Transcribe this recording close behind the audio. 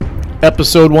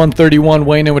Episode 131,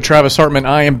 weighing in with Travis Hartman.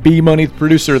 I am B-Money, the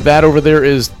producer. That over there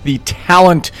is the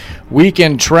Talent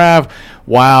Weekend. Trav,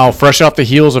 wow, fresh off the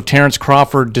heels of Terrence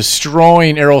Crawford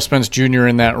destroying Errol Spence Jr.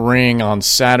 in that ring on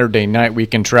Saturday night.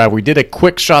 Weekend, Trav. We did a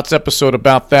Quick Shots episode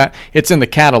about that. It's in the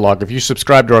catalog. If you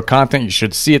subscribe to our content, you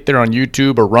should see it there on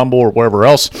YouTube or Rumble or wherever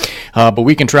else. But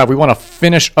Weekend, Trav, we want to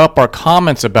finish up our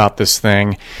comments about this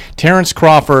thing. Terrence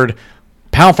Crawford,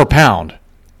 pound for pound,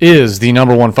 is the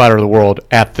number one fighter of the world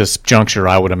at this juncture,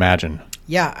 I would imagine.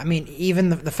 Yeah, I mean, even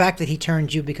the fact that he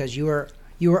turned you because you were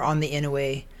on the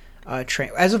Inoue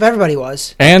train, as if everybody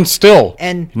was, and still,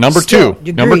 number two.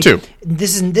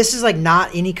 This is like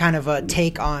not any kind of a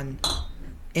take on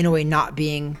Inoue not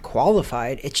being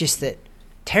qualified. It's just that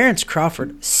Terrence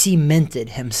Crawford cemented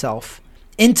himself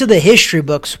into the history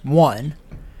books. 1,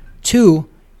 2.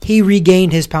 He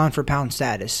regained his pound-for-pound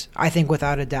status, I think,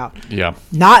 without a doubt. Yeah.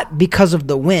 Not because of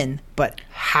the win, but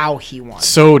how he won.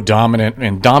 So dominant,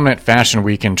 in dominant fashion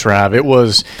Weekend, Trav. It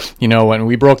was, when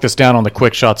we broke this down on the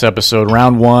Quick Shots episode,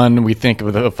 round 1, we think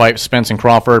of the fight Spence and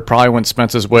Crawford, probably went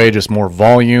Spence's way, just more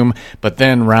volume. But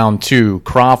then round 2,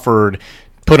 Crawford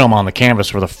put him on the canvas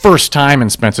for the first time in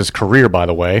Spence's career, by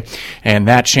the way, and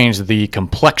that changed the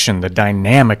complexion, the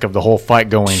dynamic of the whole fight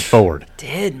going forward. It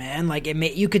did, man. Like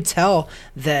you could tell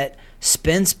that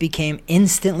Spence became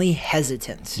instantly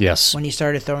hesitant. Yes. When he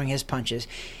started throwing his punches.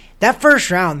 That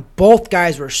first round, both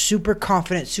guys were super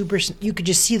confident, you could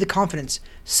just see the confidence.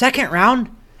 Second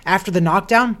round, after the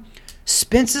knockdown,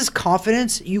 Spence's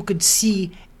confidence, you could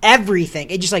see everything.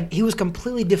 It just he was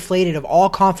completely deflated of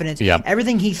all confidence. Yep.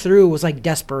 Everything he threw was like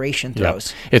desperation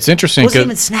throws. Yep. It's interesting. It wasn't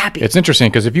even snappy. It's interesting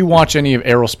because if you watch any of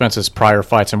Errol Spence's prior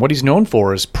fights, and what he's known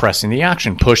for is pressing the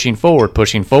action, pushing forward.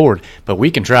 But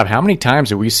Weekend, Trav, how many times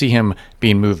do we see him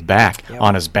being moved back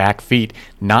on his back feet,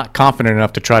 not confident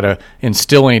enough to try to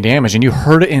instill any damage? And you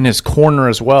heard it in his corner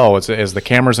as well, as the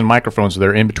cameras and microphones were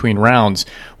there in between rounds,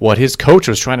 what his coach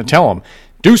was trying to tell him.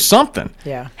 Do something.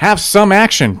 Yeah. Have some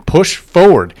action. Push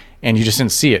forward. And you just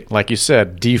didn't see it. Like you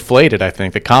said, deflated, I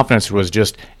think. The confidence was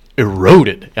just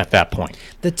eroded at that point.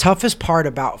 The toughest part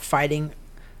about fighting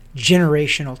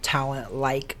generational talent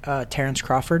like Terrence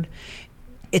Crawford,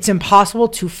 it's impossible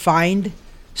to find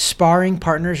sparring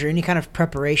partners or any kind of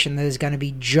preparation that is going to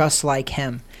be just like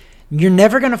him. You're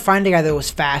never going to find a guy that was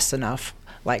fast enough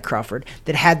like Crawford,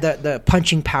 that had the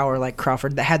punching power like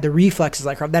Crawford, that had the reflexes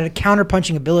like Crawford, that had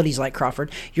counter-punching abilities like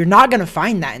Crawford. You're not going to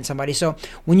find that in somebody. So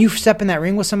when you step in that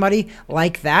ring with somebody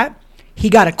like that, he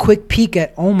got a quick peek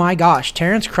at, oh my gosh,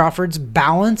 Terrence Crawford's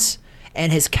balance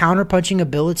and his counter-punching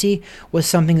ability was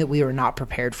something that we were not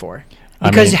prepared for.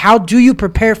 Because how do you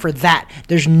prepare for that?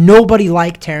 There's nobody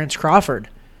like Terrence Crawford.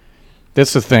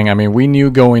 That's the thing. We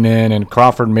knew going in, and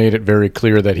Crawford made it very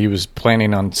clear that he was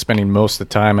planning on spending most of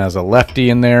the time as a lefty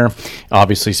in there.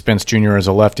 Obviously, Spence Jr. is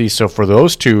a lefty. So for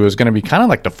those two, it was going to be kind of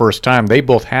like the first time they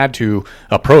both had to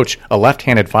approach a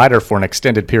left-handed fighter for an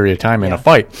extended period of time in a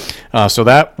fight. So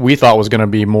that we thought was going to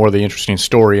be more the interesting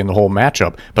story in the whole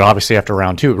matchup. But obviously after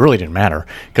round 2, it really didn't matter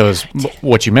because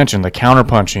what you mentioned, the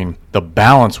counterpunching, the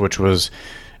balance, which was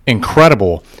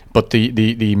incredible, but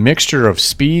the mixture of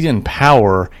speed and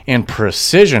power and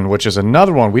precision, which is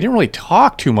another one we didn't really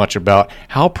talk too much about,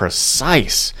 how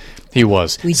precise he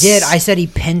was. We did. I said he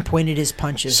pinpointed his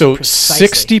punches. So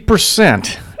precisely.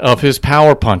 60% of his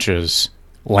power punches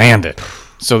landed.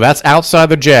 So that's outside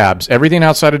the jabs, everything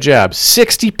outside of jabs.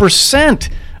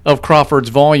 60% of Crawford's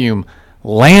volume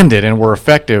landed and were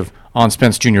effective on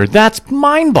Spence Jr. That's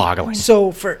mind-boggling.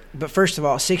 But first of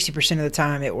all, 60% of the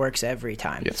time it works every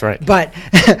time. That's right. But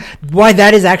why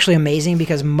that is actually amazing,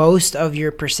 because most of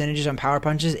your percentages on power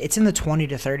punches, it's in the 20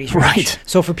 to 30s range. Right.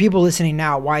 So for people listening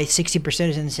now, why 60%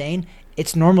 is insane?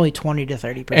 It's normally 20 to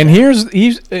 30%.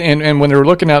 And and when they're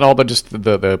looking at all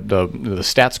the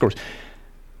stat scores,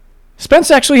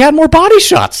 Spence actually had more body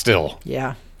shots still.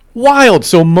 Yeah. Wild.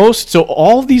 Most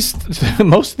of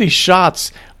these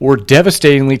shots were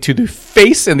devastatingly to the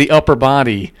face and the upper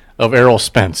body of Errol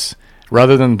Spence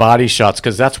rather than body shots,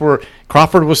 because that's where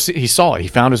Crawford was. He saw it. He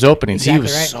found his openings. Exactly. He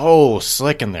was so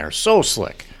slick in there. So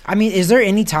slick. Is there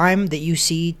any time that you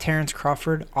see Terrence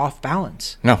Crawford off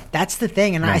balance? No. That's the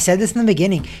thing. And I said this in the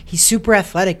beginning. He's super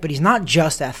athletic, but he's not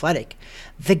just athletic.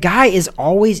 The guy is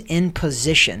always in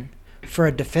position for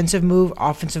a defensive move,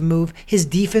 offensive move. His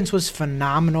defense was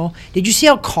phenomenal. Did you see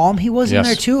how calm he was in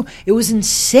there too? It was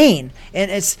insane.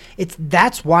 And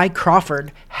that's why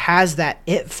Crawford has that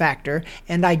it factor.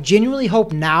 And I genuinely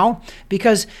hope now,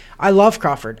 because I love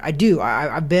Crawford. I do.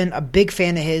 I've been a big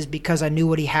fan of his because I knew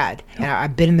what he had. And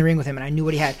I've been in the ring with him and I knew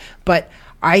what he had. But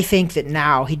I think that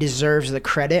now he deserves the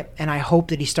credit, and I hope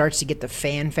that he starts to get the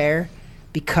fanfare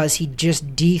because he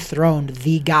just dethroned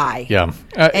the guy. Yeah.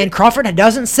 And Crawford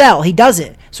doesn't sell. He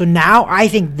doesn't. So now I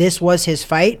think this was his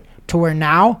fight to where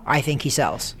now I think he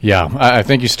sells. Yeah, I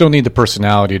think you still need the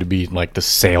personality to be like the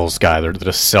sales guy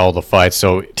to sell the fight.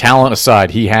 So talent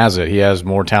aside, he has it. He has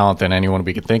more talent than anyone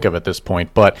we could think of at this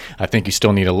point. But I think you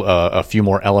still need a few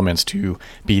more elements to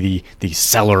be the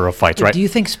seller of fights, right? Do you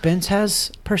think Spence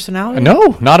has personality?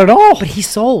 No, not at all. But he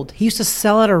sold. He used to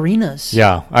sell at arenas.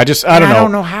 Yeah, I don't know. I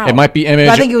don't know how. It might be image.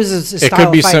 But I think it was a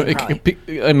style of fighting,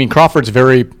 I mean, Crawford's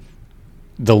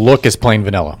the look is plain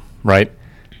vanilla, right?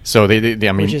 So they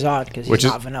I mean, which is odd because he's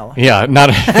not vanilla. Yeah,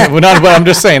 not. But I'm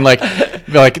just saying, like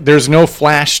there's no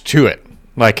flash to it.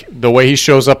 Like the way he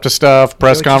shows up to stuff,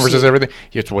 press conferences, everything.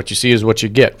 It's what you see is what you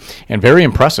get, and very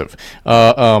impressive. We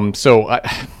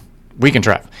can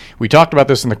track. We talked about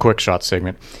this in the quick shot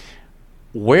segment.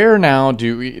 Where now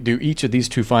do each of these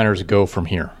two fighters go from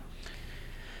here?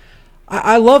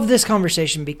 I love this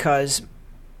conversation because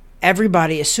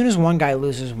everybody, as soon as one guy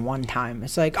loses one time,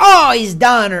 it's like, oh, he's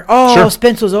done, or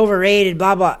Spence was overrated,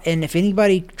 blah, blah. And if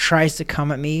anybody tries to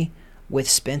come at me with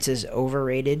Spence is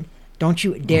overrated, don't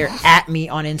you dare at me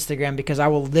on Instagram because I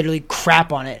will literally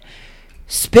crap on it.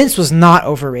 Spence was not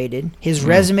overrated. His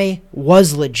resume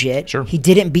was legit. Sure. He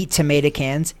didn't beat tomato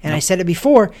cans. And I said it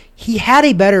before, he had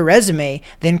a better resume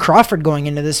than Crawford going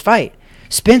into this fight.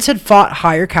 Spence had fought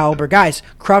higher caliber guys.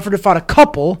 Crawford had fought a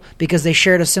couple because they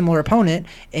shared a similar opponent.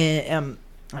 And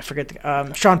I forget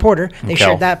Sean Porter. They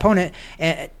shared that opponent,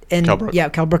 and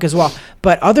Kell Brook as well.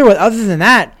 But other than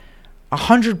that,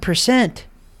 100%,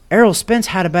 Errol Spence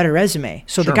had a better resume.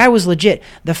 So the guy was legit.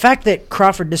 The fact that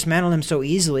Crawford dismantled him so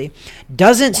easily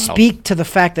doesn't speak to the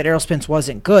fact that Errol Spence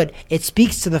wasn't good. It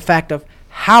speaks to the fact of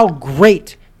how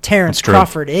great Terrence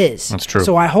Crawford is. That's true.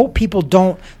 So I hope people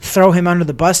don't throw him under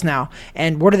the bus now.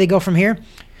 And where do they go from here?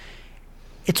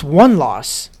 It's one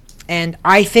loss. And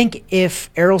I think if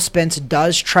Errol Spence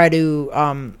does try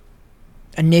to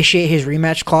initiate his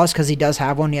rematch clause, because he does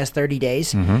have one, he has 30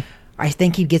 days, I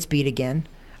think he gets beat again.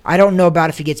 I don't know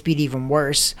about if he gets beat even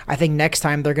worse. I think next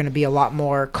time they're going to be a lot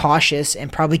more cautious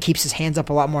and probably keeps his hands up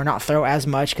a lot more, not throw as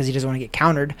much because he doesn't want to get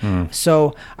countered.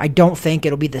 So I don't think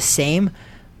it'll be the same.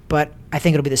 But I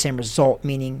think it'll be the same result,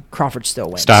 meaning Crawford still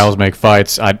wins. Styles make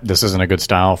fights. This isn't a good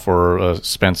style for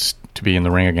Spence to be in the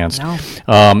ring against.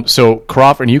 No. So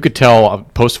Crawford, and you could tell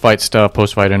post-fight stuff,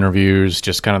 post-fight interviews,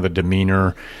 just kind of the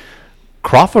demeanor.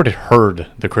 Crawford had heard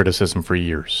the criticism for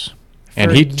years.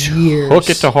 And he took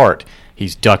it to heart.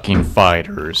 He's ducking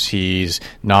fighters. He's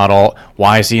not all.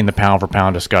 Why is he in the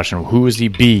pound-for-pound discussion? Who is he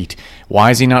beat?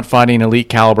 Why is he not fighting elite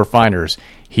caliber fighters?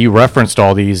 He referenced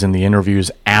all these in the interviews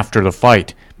after the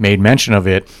fight, made mention of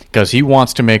it, because he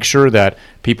wants to make sure that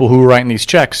people who are writing these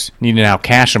checks need to now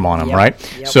cash them on him, right?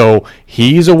 Yep. So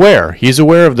he's aware. He's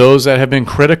aware of those that have been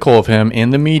critical of him in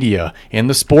the media, in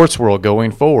the sports world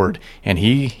going forward, and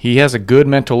he has a good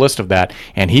mental list of that,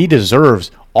 and he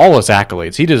deserves all his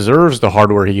accolades. He deserves the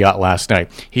hardware he got last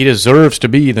night. He deserves to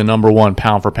be the number one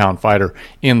pound-for-pound fighter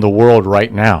in the world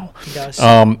right now. He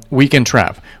does. Weekend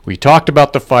Trav. We talked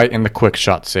about the fight in the quick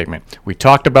shot segment. We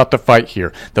talked about the fight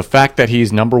here. The fact that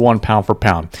he's number one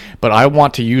pound-for-pound. But I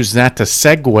want to use that to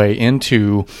segue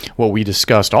into what we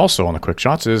discussed also on the quick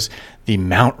shots is the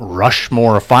Mount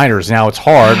Rushmore of fighters. Now, it's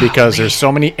hard because there's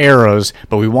so many eras,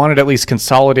 but we wanted to at least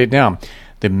consolidate down.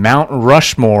 The Mount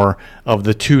Rushmore of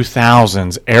the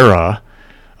 2000's era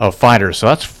of fighters. So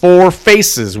that's 4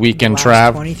 faces, Weekend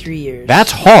Trav. 23 years.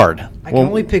 That's hard. I can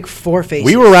only pick 4 faces.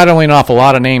 We were rattling off a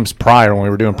lot of names prior when we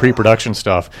were doing pre-production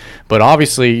stuff. But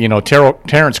obviously, you know,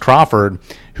 Terrence Crawford,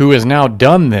 who has now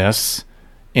done this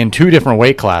in 2 different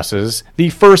weight classes,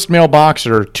 the first male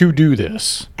boxer to do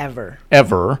this. Ever.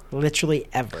 Literally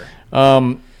ever.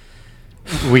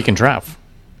 Weekend Trav.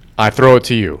 I throw it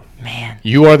to you. Man.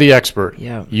 You are the expert.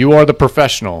 Yeah. You are the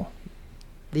professional.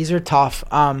 These are tough.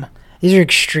 These are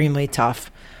extremely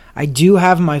tough. I do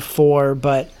have my 4,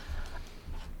 but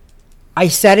I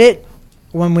said it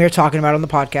when we were talking about it on the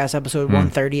podcast, episode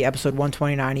 130, episode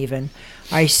 129 even.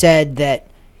 I said that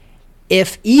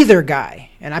if either guy,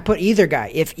 and I put either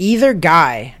guy, if either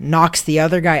guy knocks the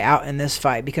other guy out in this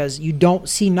fight, because you don't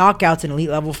see knockouts in elite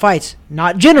level fights,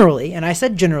 not generally, and I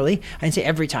said generally, I didn't say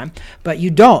every time, but you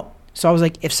don't. So I was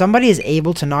like, if somebody is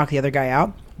able to knock the other guy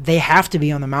out, they have to be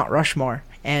on the Mount Rushmore.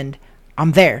 And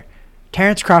I'm there.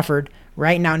 Terrence Crawford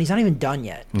right now, and he's not even done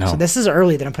yet. No. So this is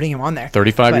early that I'm putting him on there.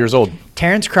 35 years old.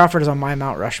 Terrence Crawford is on my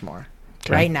Mount Rushmore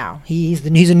right now. He's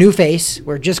a new face.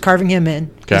 We're just carving him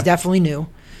in. Okay. He's definitely new.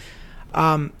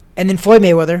 And And then Floyd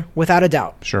Mayweather, without a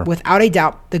doubt. Sure. Without a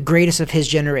doubt, the greatest of his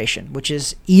generation, which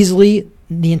is easily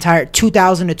the entire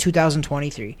 2000 to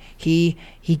 2023. He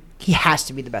has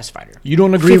to be the best fighter. You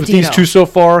don't agree with these two so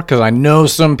far? Because I know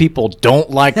some people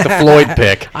don't like the Floyd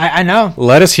pick. I know.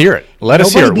 Let us hear it.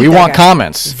 We want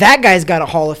comments. That guy's got a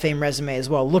Hall of Fame resume as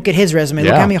well. Look at his resume.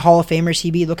 Look how many Hall of Famers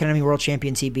he beat. Look at how many world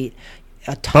champions he beat.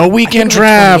 A ton. But Weekend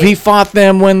Trav, he fought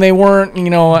them when they weren't,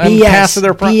 past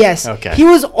their prime. BS. Okay. He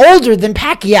was older than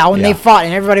Pacquiao when they fought,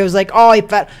 and everybody was like, "Oh, he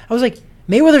fought." I was like,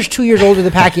 Mayweather's 2 years older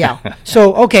than Pacquiao.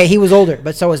 So okay, he was older,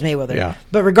 but so was Mayweather. Yeah.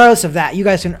 But regardless of that, you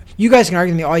guys can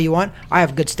argue with me all you want. I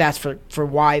have good stats for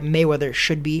why Mayweather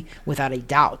should be without a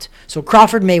doubt. So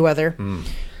Crawford, Mayweather,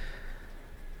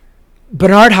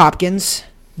 Bernard Hopkins,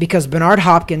 because Bernard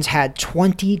Hopkins had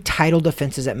 20 title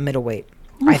defenses at middleweight.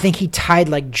 I think he tied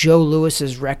like Joe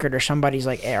Lewis's record or somebody's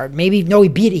or maybe he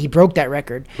beat it. He broke that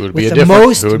record with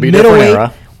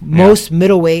the most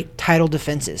middleweight title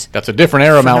defenses. That's a different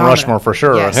era, Mount Rushmore for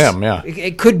sure. Yes. Him, yeah.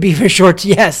 It could be for sure,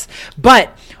 yes.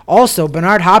 But also,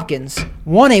 Bernard Hopkins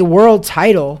won a world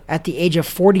title at the age of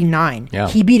 49. Yeah.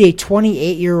 He beat a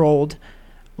 28-year-old,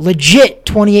 legit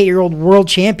 28-year-old world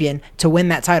champion to win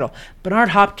that title. Bernard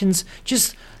Hopkins,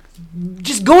 just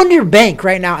go into your bank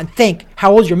right now and think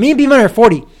how old you're. Me and B-Man are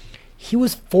 40. He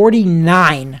was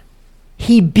 49.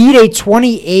 He beat a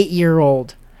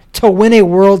 28-year-old to win a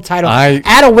world title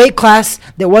at a weight class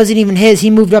that wasn't even his. He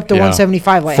moved up to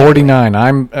 175. 49.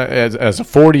 I'm as a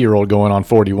 40-year-old going on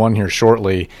 41 here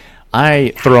shortly.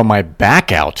 I throw my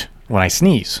back out when I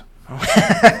sneeze.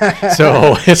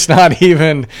 So it's not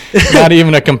even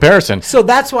a comparison. So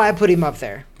that's why I put him up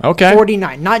there. Okay.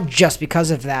 49, not just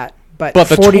because of that. But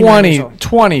the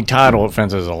 20 title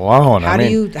defenses alone. How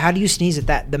do you sneeze at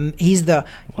that?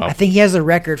 I think he has the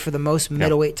record for the most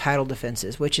middleweight title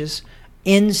defenses, which is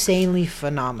insanely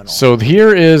phenomenal. So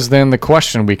here is then the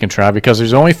question we can try, because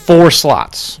there's only 4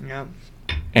 slots. Yeah.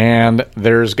 And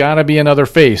there's got to be another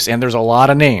face, and there's a lot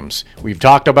of names. We've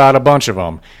talked about a bunch of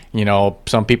them.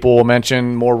 Some people will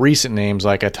mention more recent names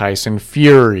like a Tyson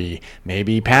Fury.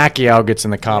 Maybe Pacquiao gets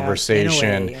in the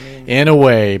conversation. In a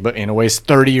way, but Inoue's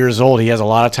 30 years old. He has a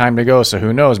lot of time to go, so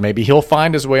who knows? Maybe he'll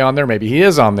find his way on there. Maybe he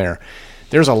is on there.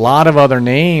 There's a lot of other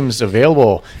names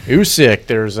available. Usyk,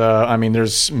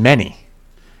 there's many.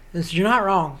 You're not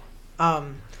wrong.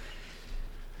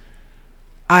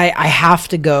 I have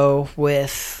to go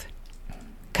with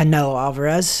Canelo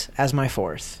Alvarez as my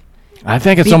 4th. I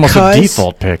think it's almost a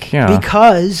default pick, yeah.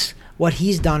 Because what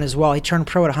he's done as well, he turned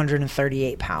pro at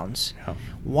 138 pounds. Yeah.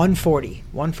 140,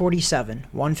 147,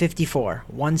 154,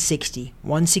 160,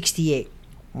 168,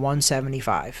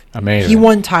 175. Amazing. He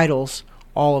won titles,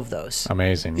 all of those.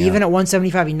 Amazing, yeah. Even at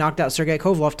 175, he knocked out Sergey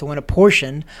Kovalev to win a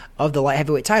portion of the light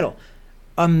heavyweight title.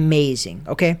 Amazing,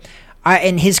 okay?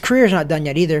 And his career's not done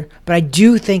yet either, but I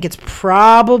do think it's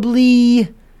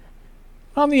probably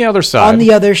on the other side.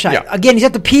 Yeah. Again, he's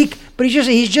at the peak, but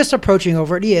he's just approaching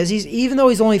over it. He is. Even though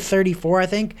he's only 34, I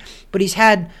think, but he's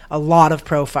had a lot of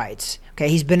pro fights. Okay,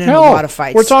 he's been in a lot of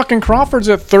fights. We're talking Crawford's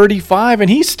at 35, and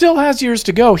he still has years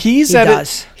to go. He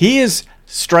is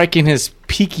striking his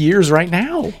peak years right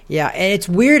now. Yeah, and it's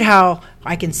weird how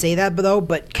I can say that,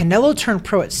 but Canelo turned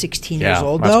pro at 16 years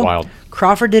old, that's wild.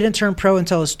 Crawford didn't turn pro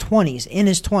until his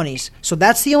 20s, So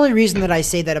that's the only reason that I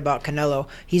say that about Canelo.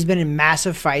 He's been in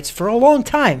massive fights for a long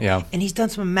time, and he's done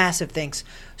some massive things.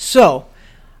 So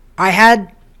I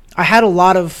had a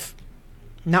lot of,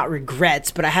 not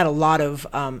regrets, but I had a lot of,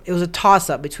 it was a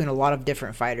toss-up between a lot of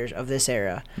different fighters of this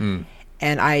era. And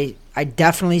I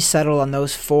definitely settled on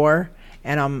those 4,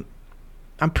 and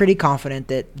I'm pretty confident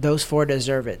that those 4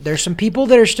 deserve it. There's some people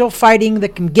that are still fighting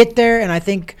that can get there, and I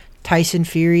think Tyson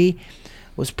Fury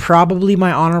was probably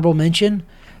my honorable mention.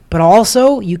 But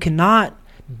also, you cannot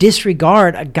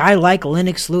disregard a guy like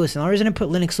Lennox Lewis. And the only reason I put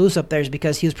Lennox Lewis up there is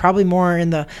because he was probably more in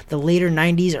the later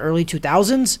 90s, early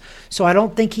 2000s. So I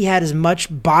don't think he had as much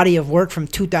body of work from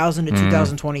 2000 to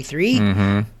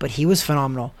 2023. But he was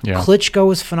phenomenal. Yeah. Klitschko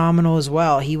was phenomenal as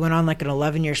well. He went on like an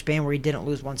 11-year span where he didn't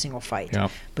lose one single fight. Yeah.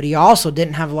 But he also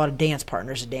didn't have a lot of dance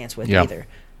partners to dance with either.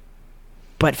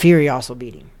 But Fury also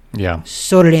beat him. Yeah.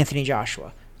 So did Anthony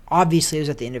Joshua. Obviously, it was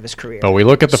at the end of his career. But we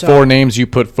look at the 4 names you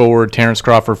put forward: Terrence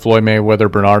Crawford, Floyd Mayweather,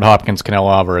 Bernard Hopkins,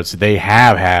 Canelo Alvarez. They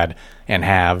have had and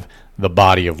have the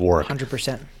body of work.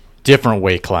 100%. Different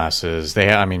weight classes.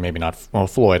 Maybe not. Well,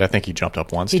 Floyd, I think he jumped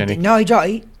up once, didn't he? No, he jumped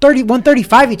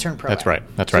 135. He turned pro. That's right.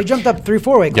 So he jumped up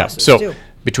 3-4 weight classes. So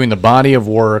between the body of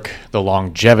work, the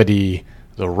longevity,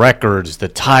 the records, the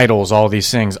titles, all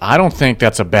these things, I don't think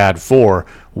that's a bad 4.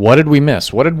 What did we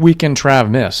miss? What did Weekend Trav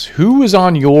miss? Who is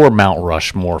on your Mount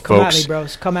Rushmore, folks? Come at me,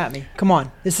 bros. Come at me. Come on.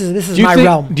 This is my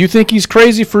realm. Do you think he's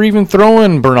crazy for even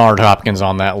throwing Bernard Hopkins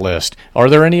on that list? Are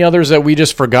there any others that we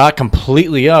just forgot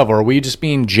completely of? Or are we just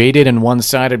being jaded and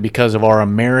one-sided because of our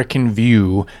American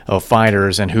view of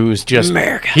fighters and who's just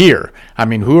here? I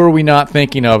mean, who are we not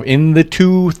thinking of in the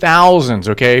 2000s,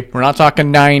 okay? We're not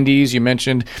talking 90s. You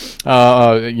mentioned,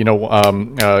 Lennox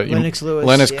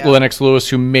Lewis. Lennox Lewis,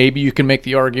 who maybe you can make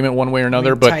the argument one way or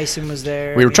another, but Tyson was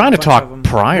there. We were trying to talk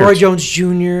prior. Roy Jones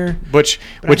Jr. Which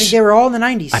I think they were all in the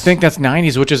 90s. I think that's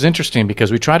 90s, which is interesting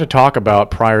because we tried to talk about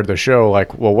prior to the show,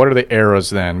 like, well, what are the eras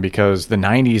then? Because the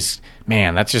 90s,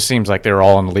 man, that just seems like they're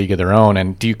all in a league of their own.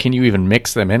 And can you even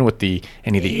mix them in with any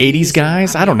of the 80s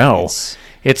guys? I don't know.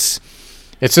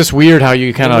 It's just weird how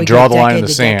you kind of draw the line in the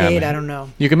sand. I don't know.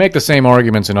 You can make the same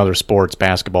arguments in other sports,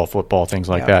 basketball, football, things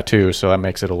like that too. So that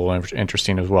makes it a little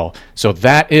interesting as well. So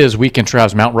that is Weekend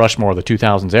Trav's Mount Rushmore of the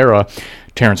 2000s era.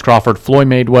 Terrence Crawford, Floyd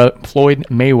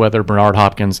Mayweather, Bernard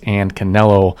Hopkins, and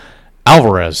Canelo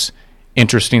Alvarez.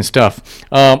 Interesting stuff.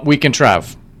 Weekend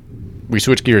Trav, we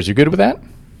switch gears. You good with that?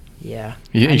 Yeah.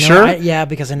 You sure? Yeah,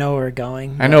 because I know where we're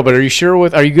going. I know, but are you sure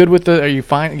are you good with are you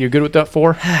fine? You're good with that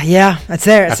 4? Yeah, that's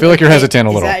there. I feel like you're hesitant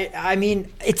a little. I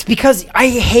mean, it's because I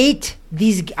hate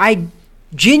I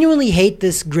genuinely hate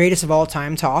this greatest of all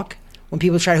time talk. When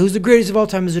people try, who's the greatest of all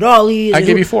time? Is it Ali? I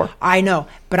give you 4. I know,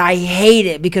 but I hate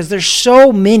it because there's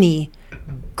so many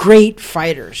great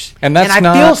fighters, and I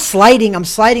feel sliding. I'm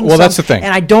sliding. Well, that's the thing,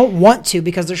 and I don't want to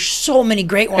because there's so many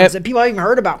great ones that people haven't even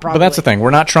heard about. Probably, but that's the thing.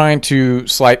 We're not trying to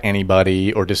slight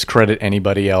anybody or discredit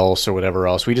anybody else or whatever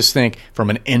else. We just think from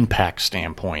an impact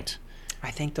standpoint. I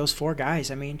think those 4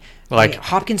 guys. I mean, like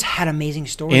Hopkins had amazing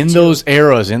stories in those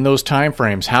eras, in those time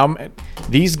frames. How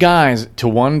these guys, to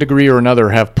one degree or another,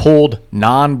 have pulled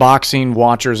non-boxing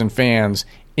watchers and fans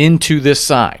into this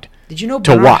side. Did you know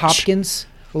Bernard Hopkins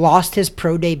lost his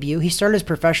pro debut? He started his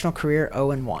professional career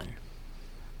 0-1.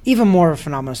 Even more of a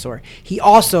phenomenal story. He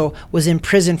also was in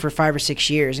prison for 5 or 6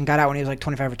 years and got out when he was like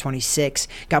 25 or 26.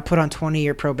 Got put on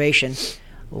 20-year probation.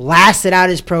 Lasted out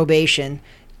his probation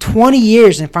 20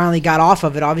 years and finally got off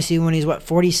of it. Obviously, when he's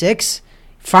 46,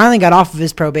 finally got off of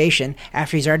his probation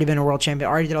after he's already been a world champion,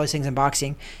 already did all these things in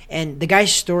boxing. And the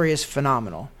guy's story is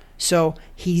phenomenal. So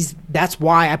that's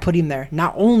why I put him there.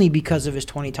 Not only because of his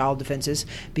 20 title defenses,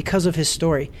 because of his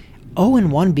story.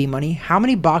 0-1 B-Money. How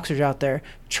many boxers out there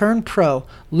turn pro,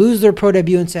 lose their pro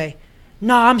debut, and say,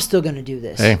 "No, I'm still going to do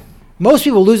this." Hey. Most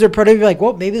people lose their pro debut, like,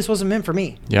 "Well, maybe this wasn't meant for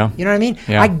me." Yeah. You know what I mean?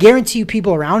 Yeah. I guarantee you,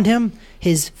 people around him,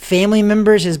 his family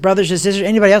members, his brothers, his sisters,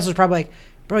 anybody else was probably like,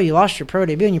 "Bro, you lost your pro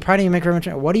debut and you probably didn't make very much.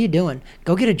 What are you doing?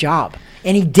 Go get a job."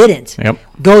 And he didn't. Yep.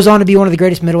 Goes on to be one of the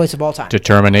greatest middleweights of all time.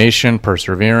 Determination,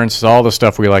 perseverance, all the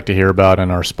stuff we like to hear about in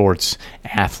our sports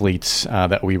athletes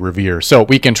that we revere. So,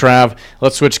 Weekend Trav,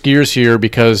 let's switch gears here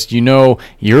because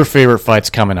your favorite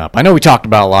fight's coming up. I know we talked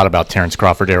about a lot about Terrence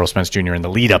Crawford, Errol Spence Jr. in the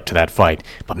lead up to that fight,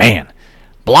 but man,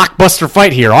 blockbuster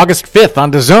fight here, August 5th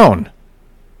on DAZN.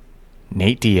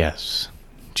 Nate Diaz,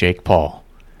 Jake Paul.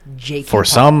 For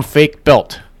some fake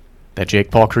belt that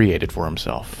Jake Paul created for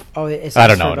himself. Oh, it's I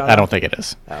don't know. I don't think it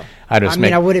is. Oh.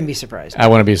 I wouldn't be surprised. I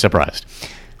wouldn't be surprised.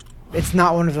 It's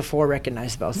not one of the 4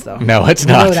 recognized belts, though. No, it's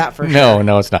not. I know that for sure.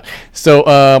 No, it's not. So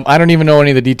I don't even know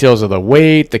any of the details of the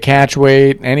weight, the catch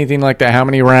weight, anything like that. How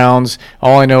many rounds?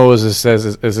 All I know is this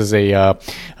is a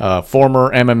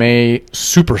former MMA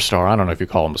superstar. I don't know if you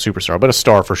call him a superstar, but a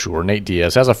star for sure. Nate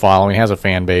Diaz has a following, has a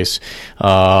fan base.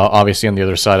 Obviously, on the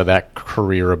other side of that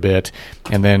career a bit,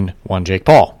 and then one Jake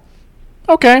Paul.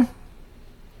 Okay,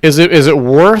 is it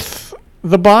worth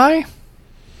the buy?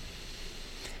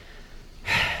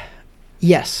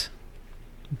 Yes,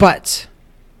 but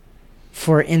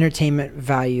for entertainment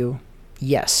value,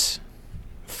 yes.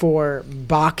 For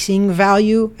boxing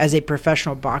value as a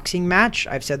professional boxing match,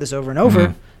 I've said this over and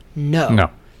over, no.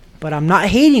 But I'm not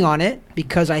hating on it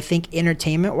because I think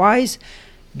entertainment-wise,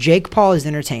 Jake Paul is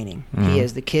entertaining. He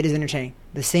is. The kid is entertaining.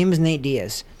 The same as Nate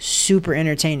Diaz. Super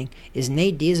entertaining. Is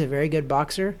Nate Diaz a very good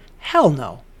boxer? Hell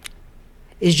no.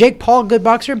 Is Jake Paul a good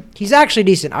boxer? He's actually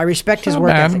decent. I respect his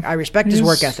work ethic. His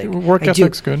work ethic. Work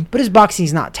ethic's good. But his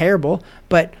boxing's not terrible.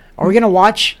 But are we going to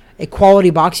watch a quality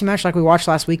boxing match like we watched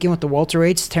last weekend with the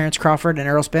welterweights, Terrence Crawford and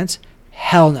Errol Spence?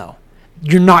 Hell no.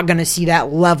 You're not going to see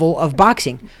that level of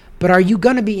boxing. But are you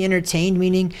going to be entertained?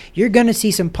 Meaning you're going to see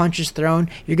some punches thrown.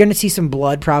 You're going to see some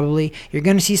blood probably. You're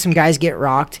going to see some guys get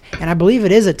rocked. And I believe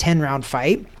it is a 10-round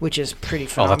fight, which is pretty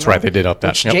phenomenal. Oh, that's right. They did up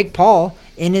that. Jake Paul,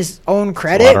 in his own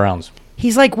credit, a lot of rounds.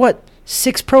 He's like,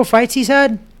 6 pro fights he's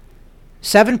had?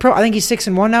 7 pro? I think he's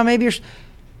 6-1 now maybe.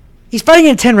 He's fighting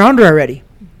in a 10-rounder already.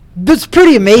 That's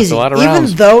pretty amazing. That's a lot of Even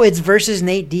rounds. though it's versus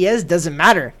Nate Diaz, doesn't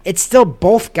matter. It's still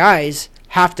both guys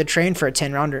have to train for a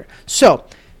 10-rounder. So,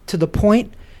 to the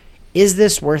point, is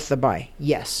this worth the buy?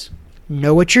 Yes.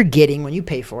 Know what you're getting when you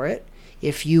pay for it.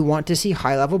 If you want to see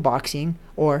high-level boxing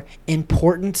or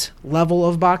important level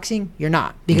of boxing, you're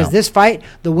not. Because this fight,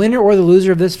 the winner or the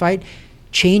loser of this fight,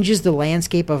 changes the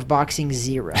landscape of boxing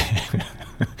zero.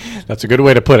 That's a good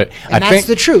way to put it. And that's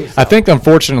the truth. I think,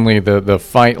 unfortunately, the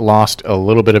fight lost a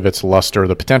little bit of its luster,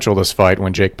 the potential of this fight,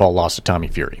 when Jake Paul lost to Tommy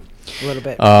Fury. A little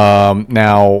bit.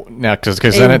 Now, because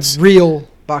then it's real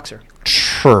boxer.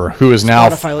 Sure, who's now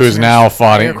going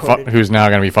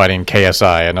to be fighting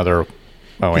KSI, another.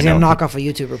 Oh, he's going to knock off a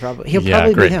YouTuber, probably. He'll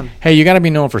probably great. beat him. Hey, you got to be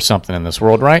known for something in this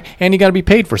world, right? And you got to be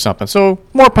paid for something. So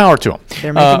more power to him.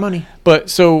 They're making money. But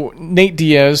so Nate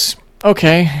Diaz,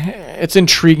 okay, it's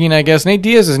intriguing, I guess. Nate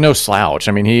Diaz is no slouch.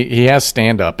 I mean, he has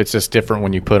stand-up. It's just different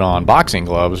when you put on boxing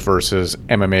gloves versus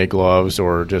MMA gloves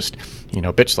or just,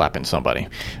 bitch slapping somebody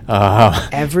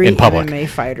Every in public. MMA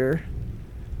fighter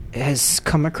has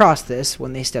come across this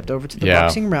when they stepped over to the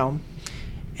boxing realm.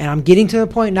 And I'm getting to the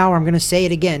point now where I'm going to say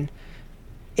it again.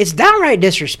 It's downright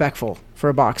disrespectful for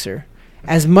a boxer.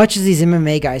 As much as these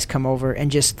MMA guys come over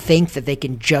and just think that they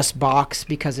can just box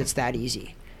because it's that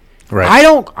easy. Right.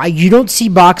 You don't see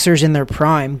boxers in their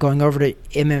prime going over to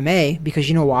MMA because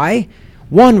you know why?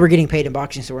 One, we're getting paid in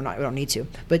boxing, so we don't need to.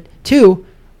 But two,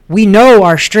 we know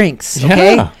our strengths.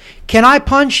 Okay. Yeah. Can I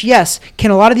punch? Yes.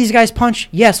 Can a lot of these guys punch?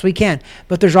 Yes, we can.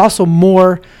 But there's also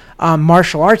more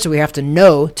martial arts that we have to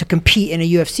know to compete in a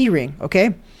UFC ring.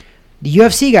 Okay. The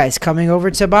UFC guys coming over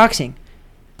to boxing.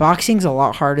 Boxing's a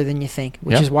lot harder than you think,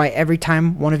 which is why every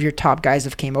time one of your top guys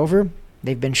have came over,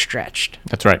 they've been stretched.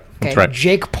 That's right. That's right.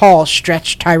 Jake Paul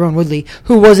stretched Tyrone Woodley,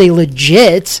 who was a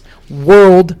legit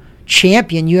world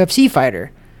champion UFC fighter.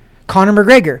 Conor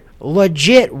McGregor,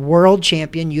 legit world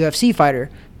champion UFC fighter.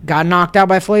 Got knocked out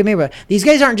by Floyd Mayweather. These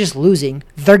guys aren't just losing.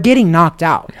 They're getting knocked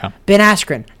out. Yeah. Ben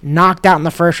Askren, knocked out in the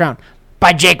first round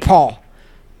by Jake Paul.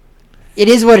 It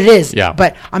is what it is. Yeah.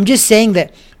 But I'm just saying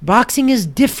that boxing is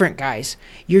different, guys.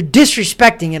 You're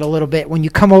disrespecting it a little bit when you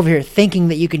come over here thinking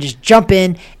that you can just jump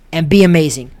in and be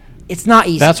amazing. It's not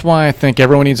easy. That's why I think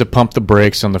everyone needs to pump the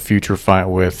brakes on the future fight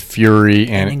with Fury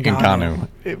and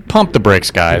Ngannou. Pump the brakes,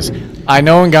 guys. I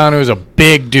know Ngannou is a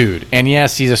big dude, and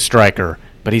yes, he's a striker,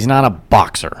 but he's not a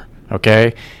boxer,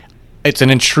 okay? It's an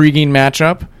intriguing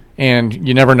matchup. And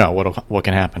you never know what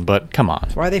can happen, but come on.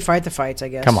 That's why they fight the fights, I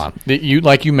guess. Come on.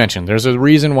 Like you mentioned, there's a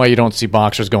reason why you don't see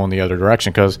boxers go in the other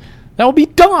direction, because that would be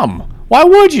dumb. Why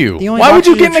would you? Why would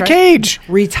you get in the cage?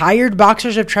 Retired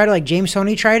boxers have tried it, like James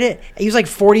Toney tried it. He was like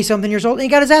 40-something years old, and he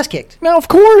got his ass kicked. No, of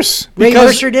course. Ray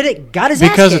Mercer did it, got his ass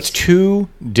kicked. Because it's two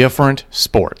different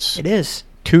sports. It is.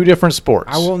 Two different sports.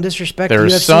 I won't disrespect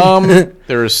there's UFC.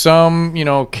 There's some,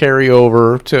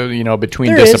 carryover to,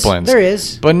 between disciplines. There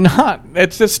is. But not,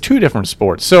 it's just two different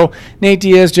sports. So, Nate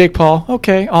Diaz, Jake Paul,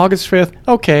 okay. August 5th,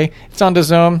 okay. It's on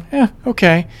DAZN,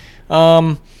 okay.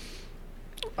 We'll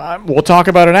talk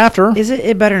about it after.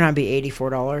 It better not be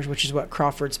 $84, which is what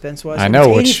Crawford Spence was. I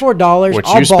know. It's $84, which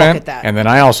I'll you balk spent, at that. and then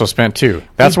I also spent too.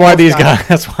 That's why these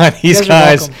guys.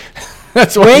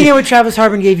 That's why weighing in with Travis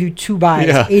Harbin gave you 2 buys,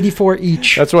 84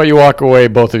 each. That's why you walk away,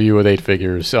 both of you, with 8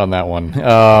 figures on that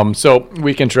one. So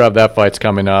Weekend Trev, that fight's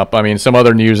coming up. I mean, some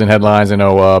other news and headlines. I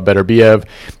know Beterbiev,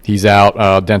 he's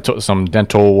out. Some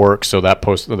dental work, so that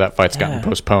fight's gotten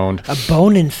postponed. A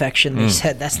bone infection, they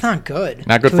said. That's not good.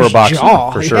 Not good for a boxer,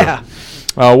 for sure. Yeah.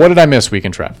 What did I miss,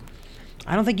 Weekend Trev?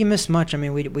 I don't think you missed much. I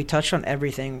mean, we touched on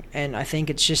everything, and I think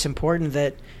it's just important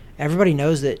that everybody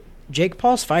knows that Jake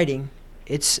Paul's fighting.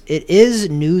 It is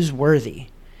newsworthy.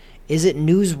 Is it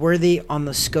newsworthy on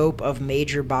the scope of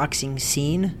major boxing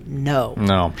scene? No.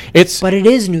 But it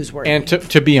is newsworthy. And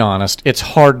to be honest, it's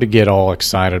hard to get all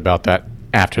excited about that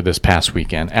after this past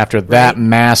weekend. After that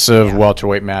massive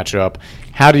welterweight matchup,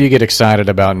 how do you get excited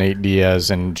about Nate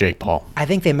Diaz and Jake Paul? I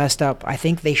think they messed up. I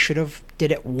think they should have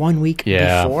did it 1 week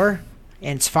before,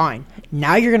 and it's fine.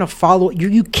 Now you're gonna follow.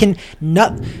 You can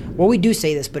not. Well, we do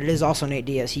say this, but it is also Nate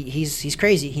Diaz. He's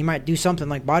crazy. He might do something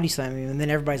like body slamming, and then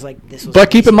everybody's like, "This was." But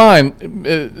keep in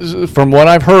mind, from what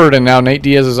I've heard, and now Nate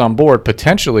Diaz is on board.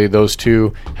 Potentially, those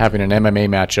two having an MMA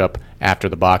matchup after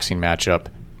the boxing matchup,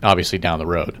 obviously down the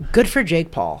road. Good for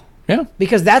Jake Paul. Yeah,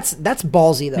 because that's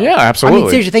ballsy though. Yeah, absolutely. I mean,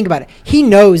 seriously, think about it. He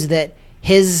knows that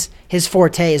his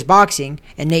forte is boxing,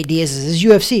 and Nate Diaz is his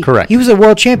UFC. Correct. He was a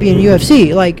world champion in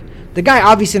UFC. Like. The guy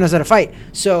obviously knows how to fight.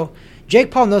 So,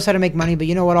 Jake Paul knows how to make money, but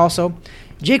you know what also?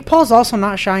 Jake Paul's also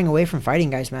not shying away from fighting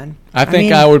guys, man. I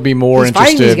think I would be more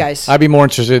interested. These guys. I'd be more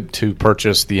interested to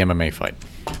purchase the MMA fight.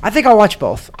 I think I'll watch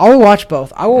both. I will watch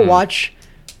both. I will watch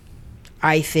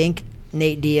I think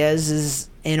Nate Diaz is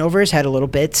in over his head a little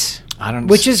bit.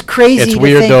 Which is crazy. It's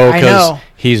weird though because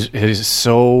he's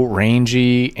so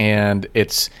rangy, and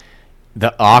it's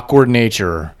the awkward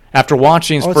nature. After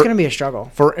watching, it's going to be a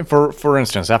struggle. For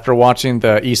instance, after watching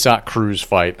the Isak Cruz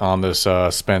fight on this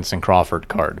Spence and Crawford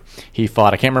card, he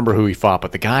fought. I can't remember who he fought,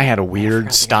 but the guy had a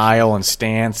weird style and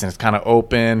stance, and it's kind of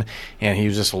open, and he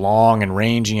was just long and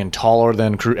rangy and taller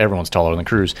than Cruz. Everyone's taller than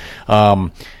Cruz,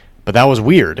 but that was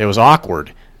weird. It was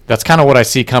awkward. That's kind of what I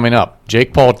see coming up.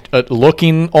 Jake Paul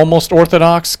looking almost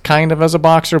orthodox kind of as a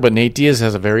boxer, but Nate Diaz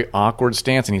has a very awkward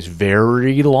stance, and he's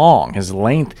very long. His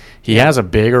length, he has a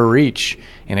bigger reach,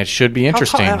 and it should be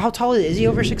interesting. How tall is he?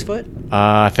 Over 6 foot?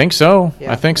 I think so.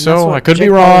 Yeah. I think so. I could Jake be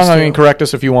wrong. I mean, correct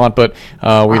us if you want, but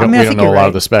we don't know a lot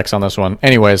of the specs on this one.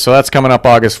 Anyways, so that's coming up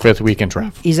August 5th, weekend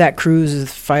draft. Isak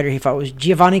Cruz's fighter he fought was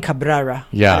Giovanni Cabrera.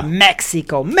 Yeah.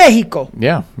 Mexico.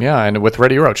 Yeah, and with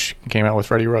Freddie Roach. Came out with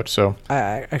Freddie Roach, so.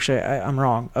 I'm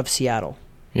wrong. Of Seattle.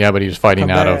 Yeah, but he was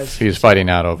fighting out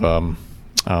of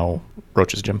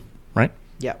Roach's gym, right?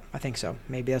 Yeah, I think so.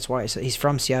 Maybe that's why he's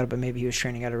from Seattle, but maybe he was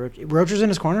training out of Roach. Roach was in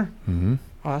his corner? Mm-hmm.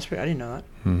 Oh, that's pretty. I didn't know that.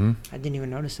 Mm-hmm. I didn't even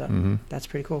notice that. Mm-hmm. That's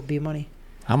pretty cool. B Money.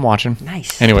 I'm watching.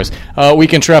 Nice. Anyways,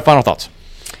 weekend draft, final thoughts.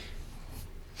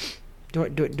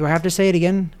 Do I have to say it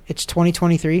again? It's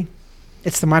 2023.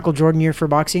 It's the Michael Jordan year for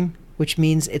boxing, which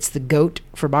means it's the GOAT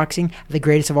for boxing, the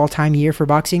greatest of all time year for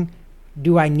boxing.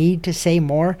 Do I need to say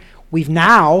more? We've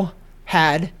now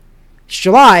had, it's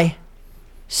July,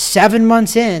 7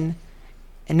 months in,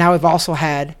 and now we've also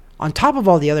had, on top of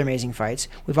all the other amazing fights,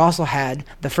 we've also had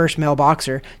the first male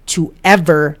boxer to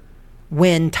ever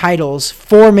win titles,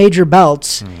 4 major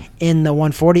belts in the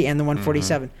 140 and the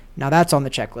 147. Now that's on the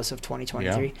checklist of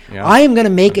 2023. Yeah. I am going to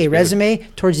make a resume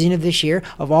towards the end of this year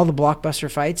of all the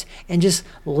blockbuster fights and just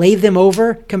lay them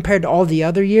over compared to all the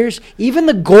other years. Even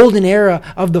the golden era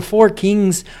of the 4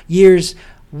 Kings years,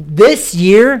 this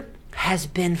year has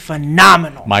been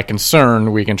phenomenal. My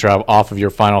concern, we can travel off of your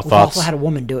final thoughts. We've also had a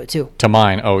woman do it too. To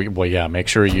mine. Oh, well, yeah, make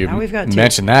sure you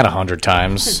mention that 100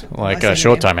 times like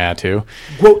Showtime had to.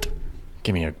 Quote.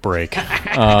 Give me a break.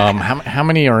 How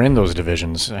many are in those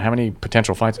divisions? How many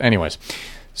potential fights? Anyways,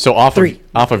 so off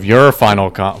of your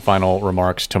final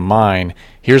remarks to mine,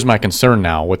 here's my concern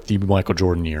now with the Michael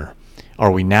Jordan year.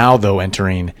 Are we now, though,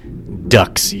 entering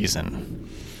duck season?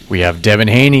 We have Devin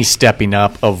Haney stepping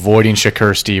up, avoiding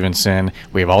Shakur Stevenson.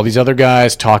 We have all these other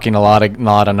guys talking a lot of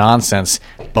nonsense.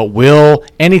 But will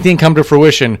anything come to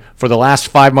fruition for the last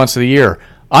 5 months of the year?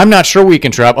 I'm not sure we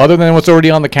can trap other than what's already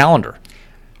on the calendar.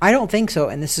 I don't think so,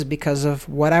 and this is because of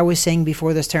what I was saying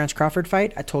before this Terrence Crawford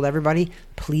fight. I told everybody,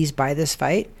 please buy this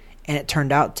fight, and it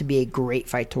turned out to be a great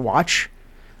fight to watch.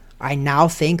 I now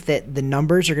think that the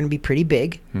numbers are going to be pretty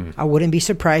big. I wouldn't be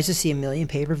surprised to see 1 million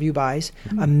pay-per-view buys.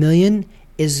 1 million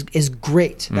is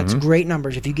great. That's great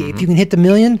numbers. If you can hit the 1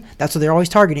 million, that's what they're always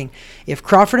targeting. If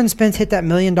Crawford and Spence hit that $1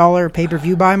 million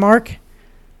pay-per-view buy mark,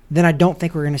 then I don't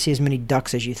think we're going to see as many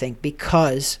ducks as you think,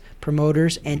 because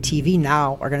promoters and TV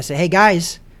now are going to say, hey,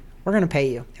 guys, we're going to pay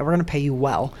you, and we're going to pay you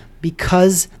well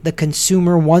because the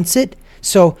consumer wants it.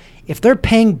 So if they're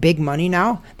paying big money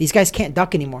now, these guys can't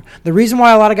duck anymore. The reason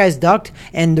why a lot of guys ducked,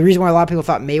 and the reason why a lot of people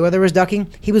thought Mayweather was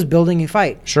ducking, he was building a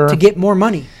fight to get more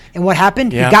money. And what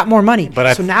happened? Yeah. He got more money.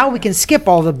 So now we can skip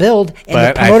all the build, and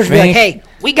the promoters be like, hey,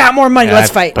 we got more money,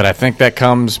 let's fight. But I think that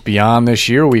comes beyond this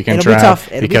year. We can It'll be tough.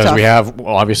 because we have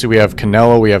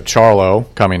Canelo, we have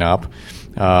Charlo coming up.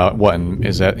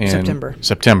 Is that in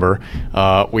September?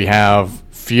 We have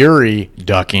Fury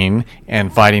ducking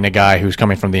and fighting a guy who's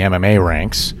coming from the MMA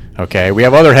ranks. Okay, we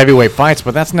have other heavyweight fights,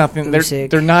 but that's nothing.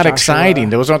 They're not Joshua. Exciting.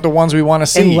 Those aren't the ones we want to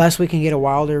see. Unless we can get a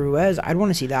Wilder Ruiz, I'd want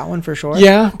to see that one for sure.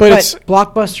 Yeah, but it's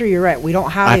blockbuster. You're right. We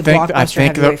don't have a blockbuster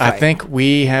heavyweight fight. I think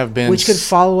we have been, which could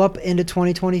follow up into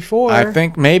 2024. I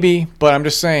think maybe, but I'm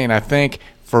just saying. I think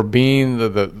for being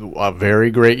a very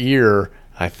great year,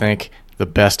 I think the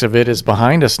best of it is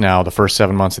behind us now. The first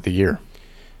 7 months of the year.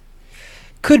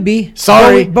 Could be.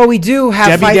 Sorry. But we do have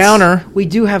Debbie fights. Downer. We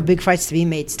do have big fights to be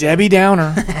made still. Debbie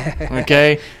Downer.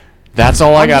 Okay. That's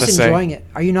all I got to say. I'm enjoying it.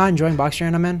 Are you not enjoying Boxing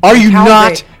Arena, man? Are you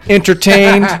not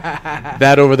entertained?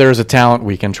 That over there is a talent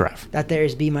weekend draft. That there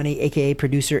is B Money, a.k.a.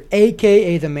 producer,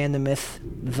 a.k.a. the man, the myth,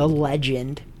 the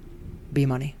legend, B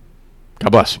Money.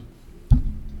 God bless.